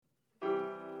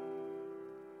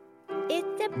It's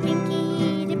the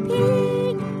Pinkie the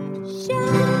Pig Show.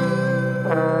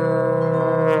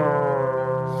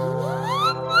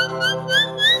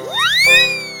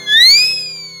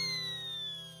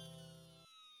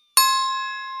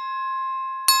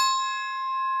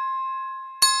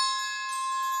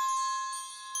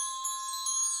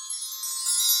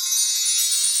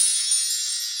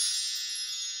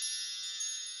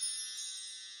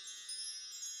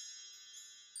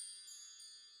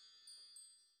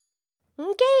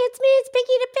 Okay, it's me, it's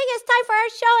Pinkie the Pig. It's time for our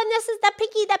show, and this is the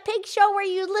Pinkie the Pig Show where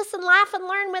you listen, laugh, and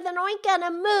learn with an oink and a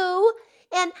moo.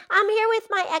 And I'm here with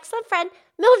my excellent friend,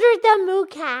 Mildred the Moo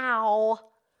Cow.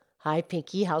 Hi,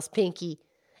 Pinkie. How's Pinkie?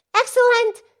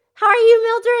 Excellent. How are you,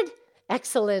 Mildred?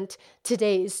 Excellent.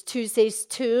 Today is Tuesday's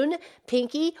tune.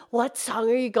 Pinkie, what song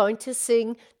are you going to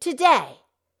sing today?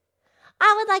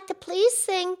 I would like to please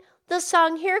sing the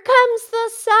song, Here Comes the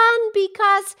Sun,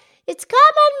 because it's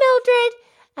coming, Mildred.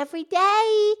 Every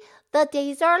day, the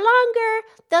days are longer,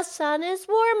 the sun is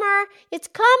warmer. It's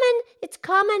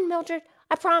coming, Mildred.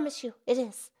 I promise you, it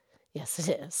is. Yes, it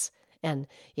is. And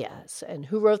yes, and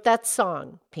who wrote that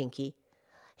song, Pinkie?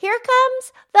 Here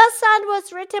Comes the Sun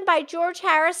was written by George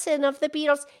Harrison of the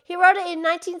Beatles. He wrote it in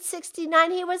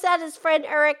 1969. He was at his friend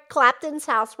Eric Clapton's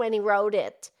house when he wrote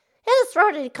it. He just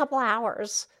wrote it in a couple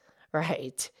hours,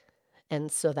 right? And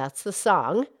so that's the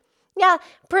song. Yeah,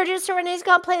 producer Renee's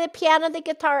going to play the piano, the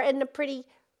guitar, and the pretty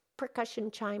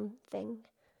percussion chime thing.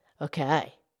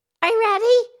 Okay. Are you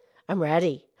ready? I'm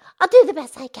ready. I'll do the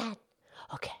best I can.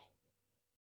 Okay.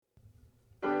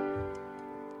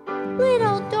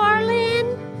 Little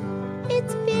darling,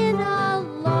 it's been a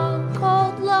long,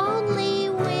 cold, lonely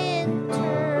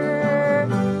winter.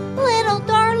 Little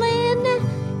darling,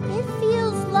 it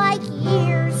feels like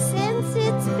years since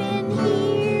it's been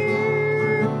here.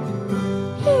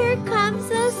 Here comes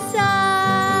the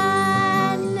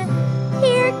sun,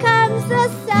 here comes the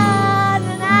sun,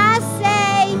 and I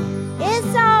say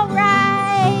it's all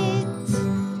right.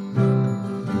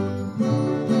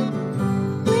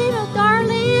 Little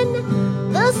darling,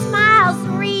 the smiles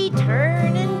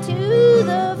return into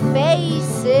the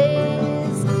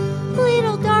faces.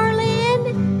 Little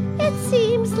darling, it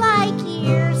seems like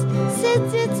years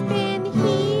since it's been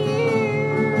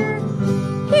here.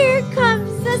 Here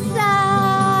comes the sun.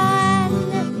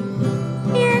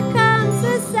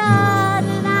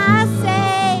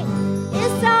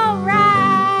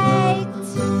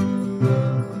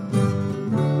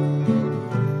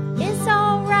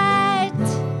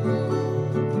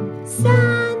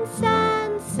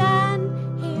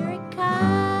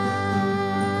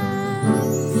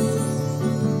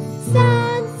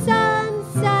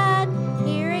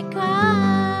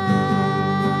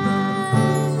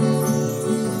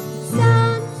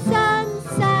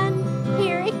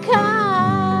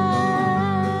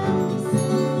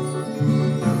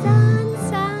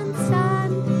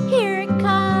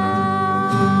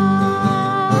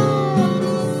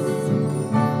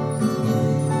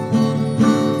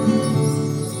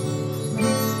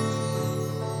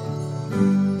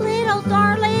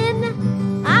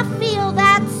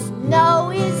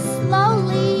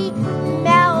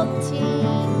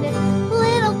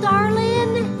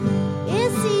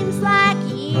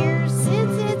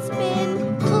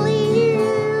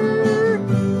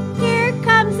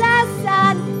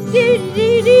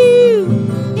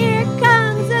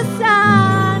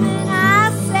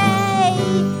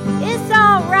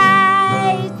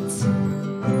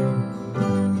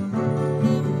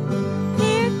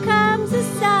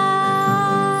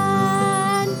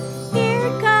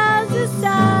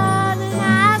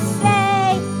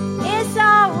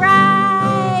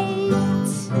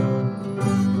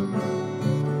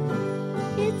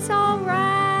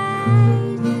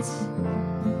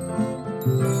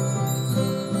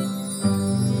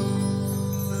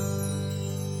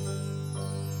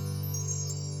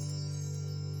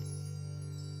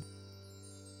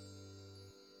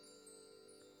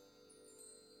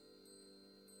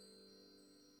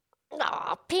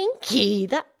 Aw, Pinkie,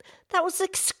 that was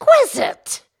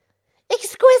exquisite.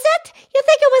 Exquisite? You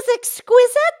think it was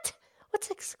exquisite? What's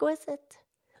exquisite?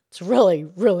 It's really,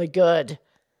 really good.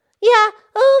 Yeah,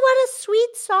 oh, what a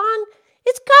sweet song.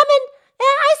 It's coming.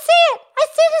 I see it. I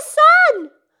see the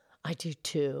sun. I do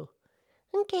too.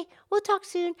 Okay, we'll talk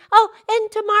soon. Oh,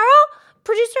 and tomorrow,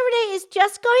 producer Renee is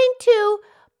just going to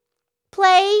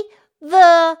play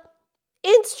the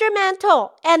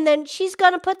instrumental, and then she's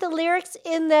going to put the lyrics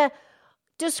in the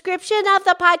description of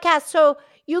the podcast so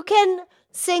you can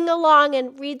sing along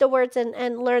and read the words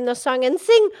and learn the song and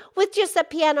sing with just the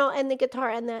piano and the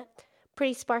guitar and that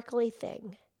pretty sparkly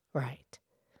thing. Right.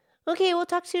 Okay, we'll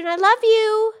talk soon. I love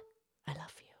you.